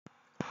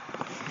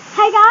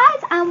Hey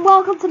guys, and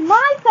welcome to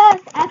my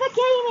first ever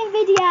gaming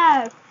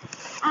video.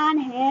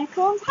 And here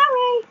comes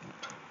Harry.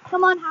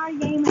 Come on,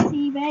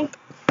 HarryGamerTv.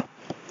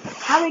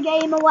 Harry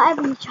Gamer,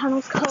 whatever your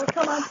channel's called,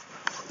 come on.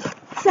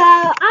 So,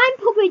 I'm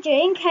PUBG,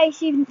 in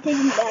case you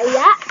didn't know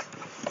yet.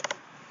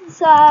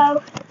 So,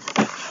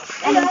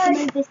 I need to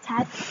move this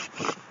tab.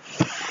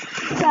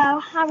 So,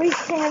 Harry's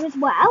here as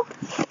well.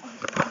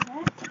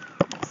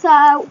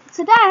 So,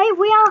 today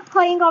we are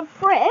playing on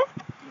Friv.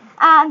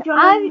 And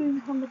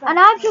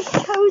I've just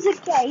chose a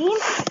game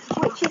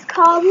which is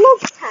called Love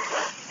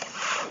Test.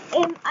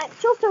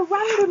 It's just a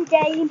random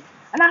game,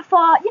 and I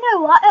thought, you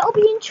know what, it'll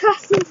be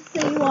interesting to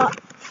see what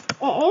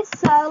it is.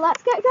 So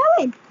let's get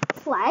going.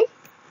 Play.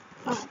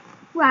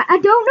 Right, I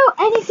don't know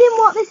anything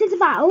what this is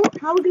about.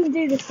 How are we going to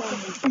do this one?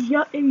 Are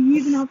you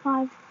going to have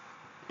 5?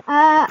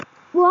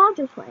 Well, I'll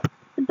just wait.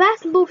 The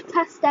best love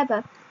test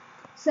ever.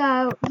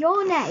 So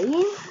your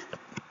name,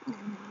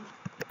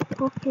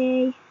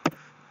 Puppy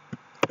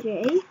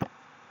G.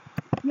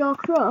 Your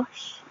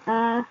crush,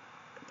 I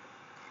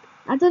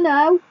don't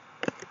know.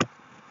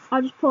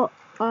 I'll just put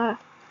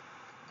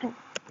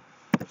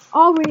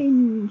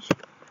orange.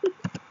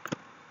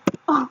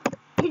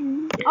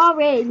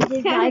 Orange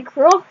is my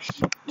crush.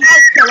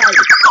 Calculate.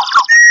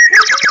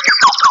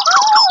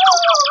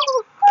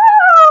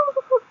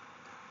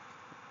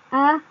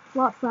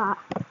 What's that?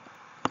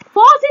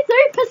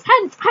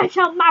 43%. I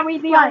shall marry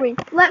the orange.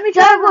 Let me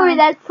try. Don't worry,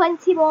 there's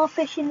plenty more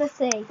fish in the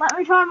sea. Let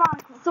me try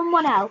Michael.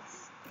 Someone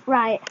else.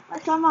 Right.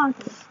 Let's try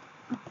Michael.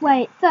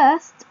 Wait,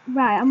 first,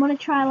 right, I'm gonna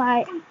try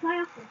like. Wait,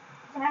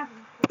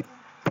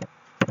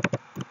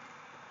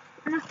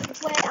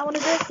 I wanna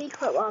do a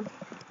secret one.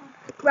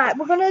 Right,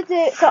 we're gonna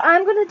do. So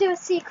I'm gonna do a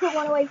secret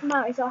one away from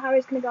Harry. So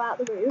Harry's gonna go out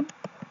the room,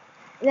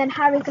 and then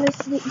Harry's gonna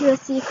do a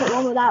secret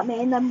one without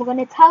me, and then we're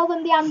gonna tell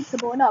them the answer,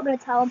 but we're not gonna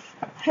tell them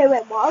who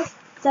it was.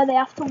 So they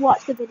have to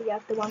watch the video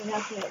if they want to know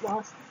who it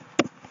was.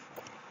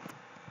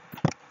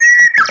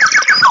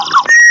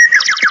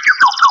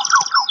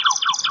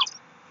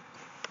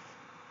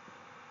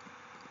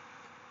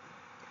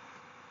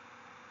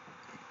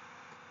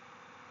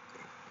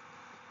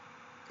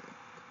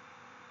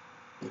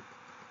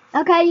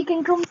 Okay, you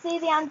can come see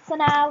the answer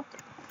now.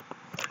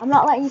 I'm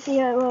not letting you see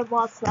who it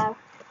was though.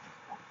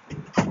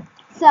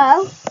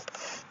 So,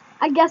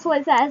 I guess what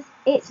it says,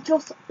 it's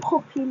just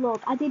puppy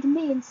love. I did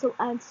me and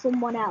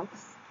someone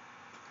else.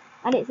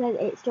 And it says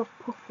it's just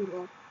puppy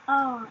love.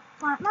 Oh,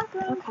 right,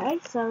 Michael. Okay,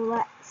 so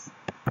let's...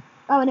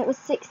 Oh, and it was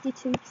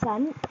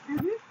 62%.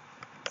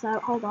 So,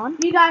 hold on.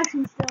 You guys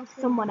can still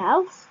see. Someone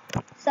else.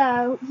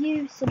 So,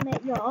 you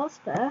submit yours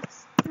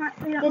first. Right,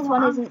 This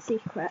one isn't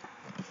secret.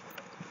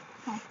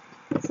 Okay.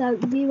 So,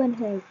 you and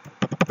who?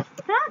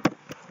 Huh?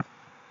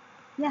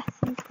 Yes,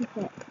 you can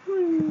pick.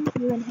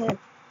 You and who?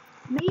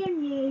 Me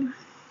and you.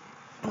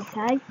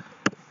 Okay.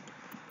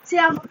 See,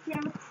 I have a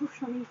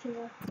crush on each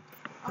other.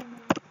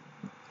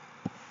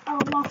 I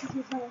would love to say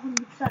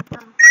 100%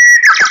 now.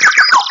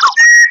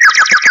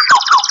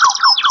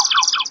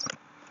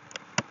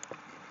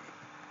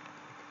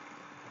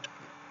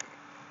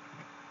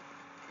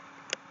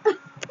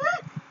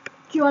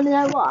 Do you want to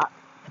know what?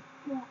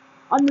 What?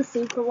 On the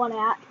secret one, I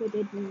actually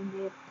did me and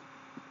you.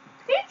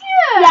 Did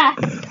you? Yes!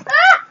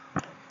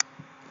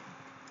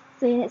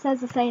 See, and it says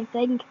the same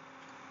thing.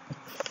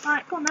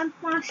 Right, go on then.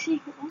 My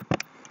secret one.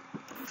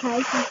 Okay,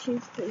 you can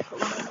choose the secret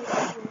one.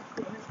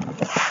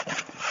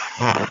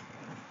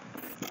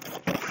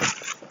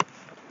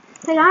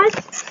 Hey guys,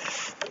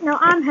 no,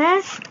 I'm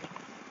here.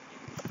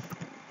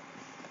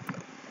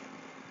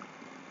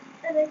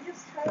 And then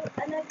just hope,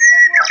 and then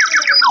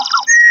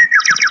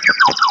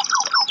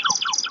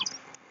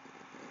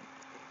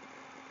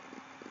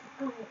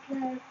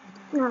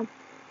No.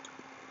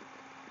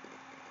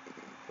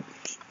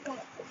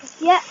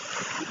 Yeah.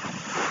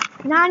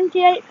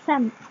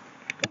 98%.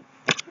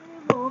 True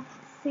love,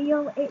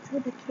 seal it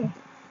with a kiss.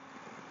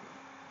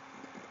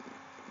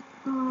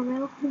 Oh,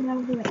 well, you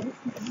know who it is.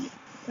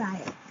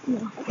 Right.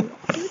 Yeah.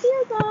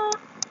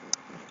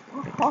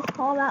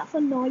 Oh, that's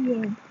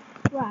annoying.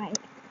 Right.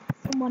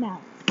 Someone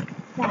else.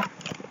 Right.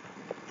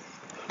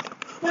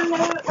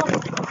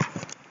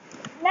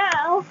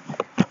 Now,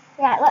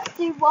 right, let's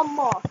do one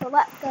more. So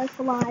let's go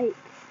for like.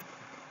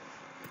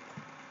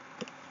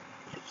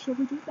 Should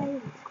we do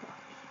Bailey's crush?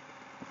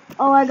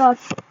 Oh my god.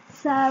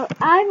 So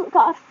I've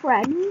got a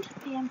friend.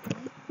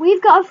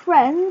 We've got a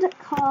friend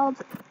called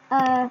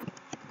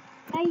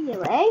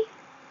Bailey.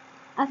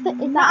 I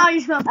think is that how you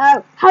spell?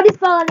 Oh, how do you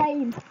spell her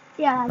name?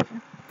 Yeah.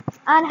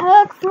 And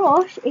her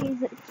crush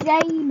is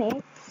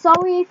Jamie.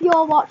 Sorry if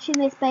you're watching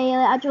this,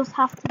 Bailey. I just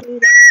have to do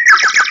this.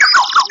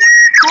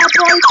 Her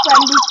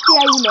boyfriend is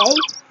Jamie.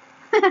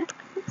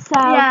 So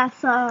Yeah,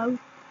 so.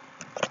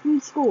 from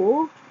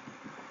school.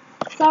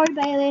 Sorry,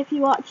 Bailey, if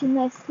you're watching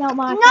this. It's not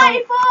my fault.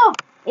 94!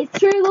 It's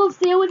true love,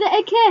 seal with it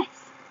a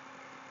kiss.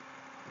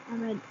 I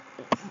mean,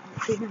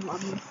 didn't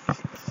want this.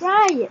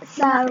 Right,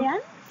 so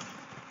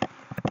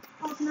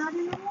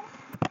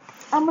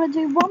I'm gonna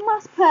do one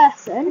last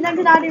person. And then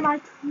can I do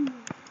my...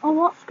 Oh,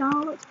 what's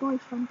Scarlett's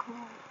boyfriend called?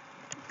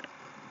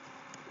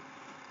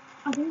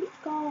 I think it's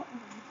got.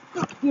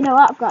 You know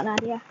what? I've got an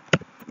idea.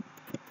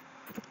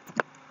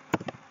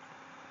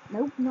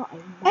 Nope, not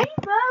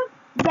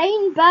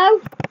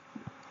rainbow.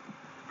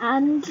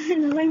 And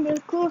Rainbow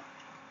colour.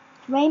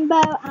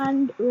 rainbow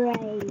and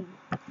rain.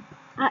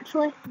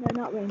 Actually, no,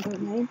 not rainbow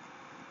and rain.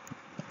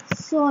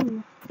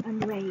 Sun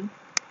and rain.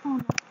 Oh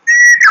no.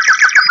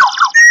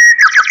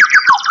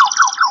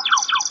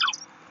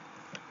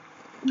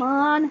 Come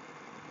on.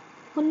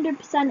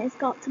 100% it's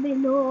got to be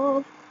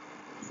love.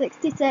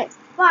 66.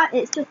 Right.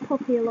 It's just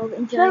puppy love.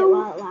 Enjoy So, it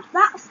while it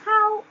lasts.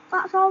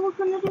 That's all we're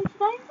gonna do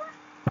today, is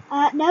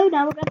it? No,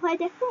 now we're going to play a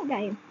different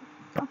game.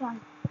 Okay.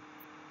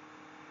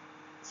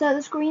 So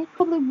the screen's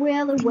probably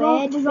really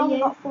weird We've for only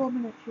you. got 4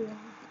 minutes, really.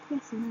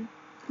 Yes, I know.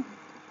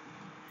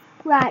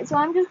 Right, so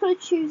I'm just going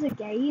to choose a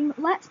game.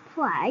 Let's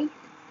play.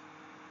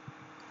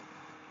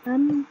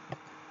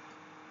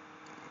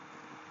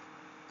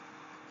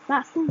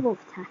 That's the love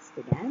test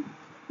again.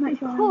 We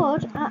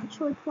could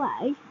actually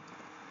play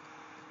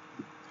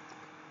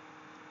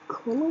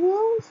Colour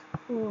Wars.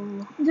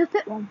 Or just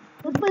pick one.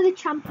 let's play the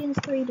Champions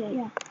 3D.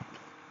 Yeah.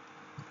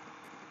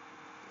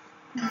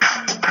 Right,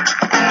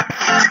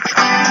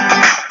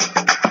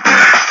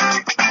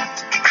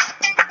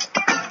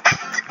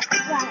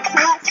 so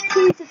let's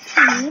choose a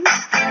team.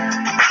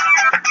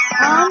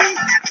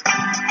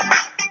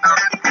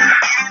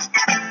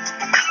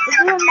 Is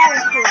there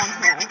America on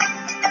here?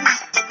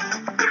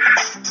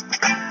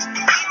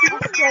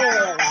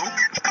 Australia then.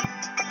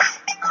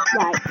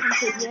 Right,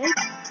 continue.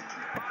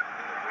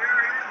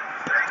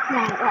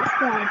 Right, let's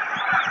go.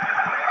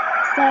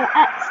 So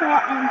EXO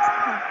and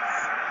Tess.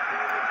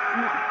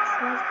 Next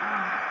was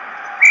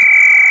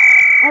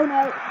oh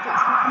no,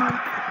 that's happening.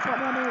 What do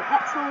I do?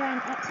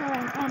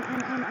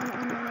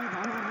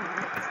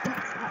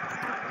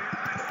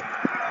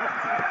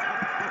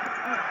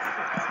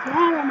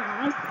 Where am I?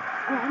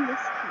 Oh, I'm this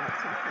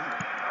character, I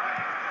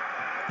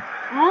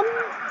think.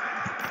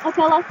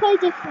 Okay, let's play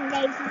different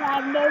games because I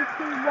have no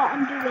clue what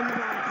I'm doing right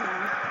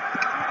now.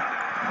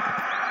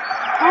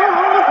 I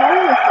want to go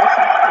with this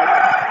actually.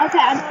 Okay,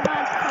 I don't know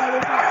how to play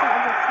this. Let's sort of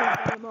just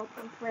game up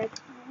and friv.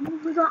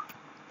 What was that?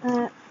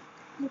 Oh,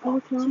 we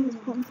can always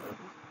put them together.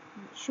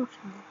 Shut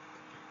up.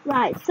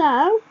 Right,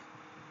 so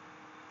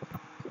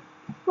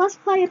let's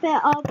play a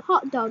bit of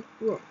hot dog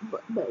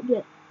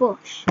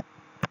bush.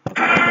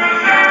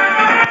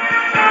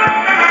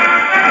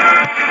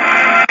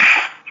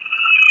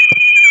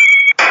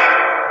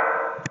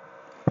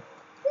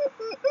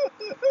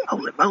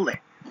 Holy moly,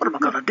 what am I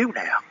gonna do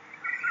now?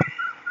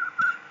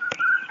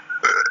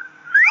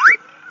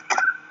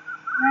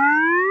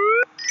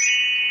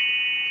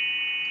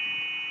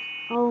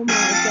 Oh my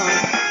god.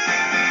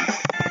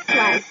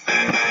 Play.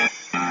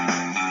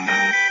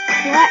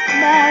 Select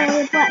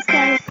mode, let's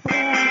go for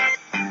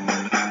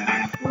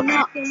we're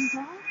not going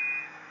to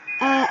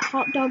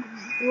hot dog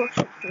brush,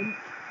 I think.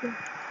 Yeah.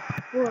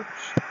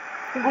 Brush.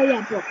 Oh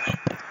yeah, brush.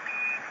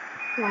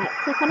 Right,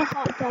 click on a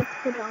hot dog to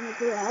put it on the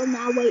grill.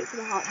 Now wait for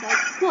the hot dog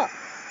to cook.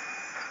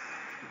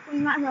 We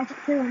might as well put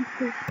 2 on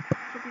because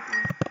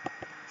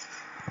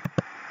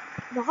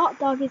The hot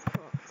dog is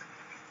cooked.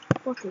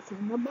 Put it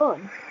in the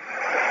bun.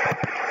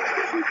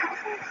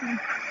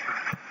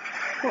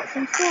 Put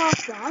some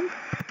sauce on.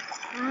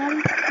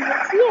 And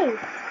it's you.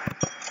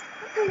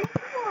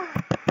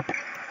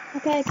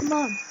 Okay, come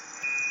on.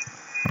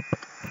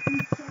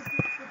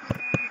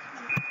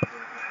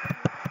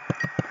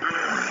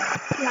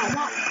 Right,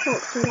 that's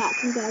cooked, so that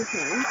can go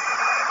here.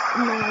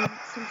 And then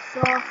some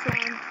sauce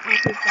on. I'll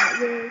give that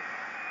you.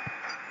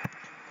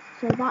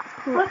 So that's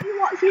cooked. Hope you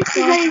watch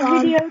yesterday's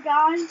video,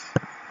 guys.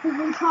 Because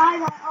we tried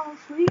like all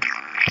sweet.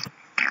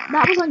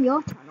 That was on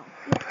your channel.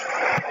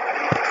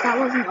 That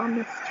wasn't on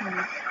this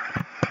channel.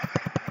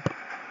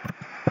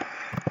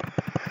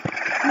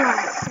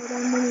 Right, so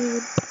then we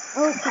need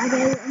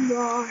avocado and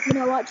raw. You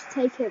know what? Just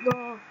take it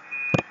raw.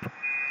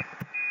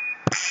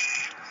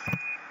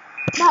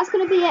 That's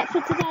going to be it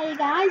for today,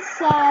 guys.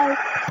 So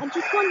I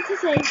just want to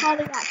see how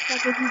they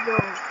react with you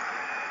raw.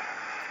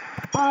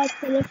 Oh, it's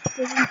delicious,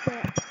 isn't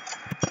it?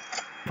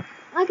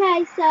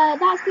 Okay, so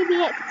that's going to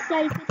be it for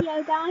today's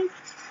video, guys.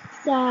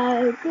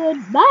 So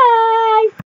goodbye.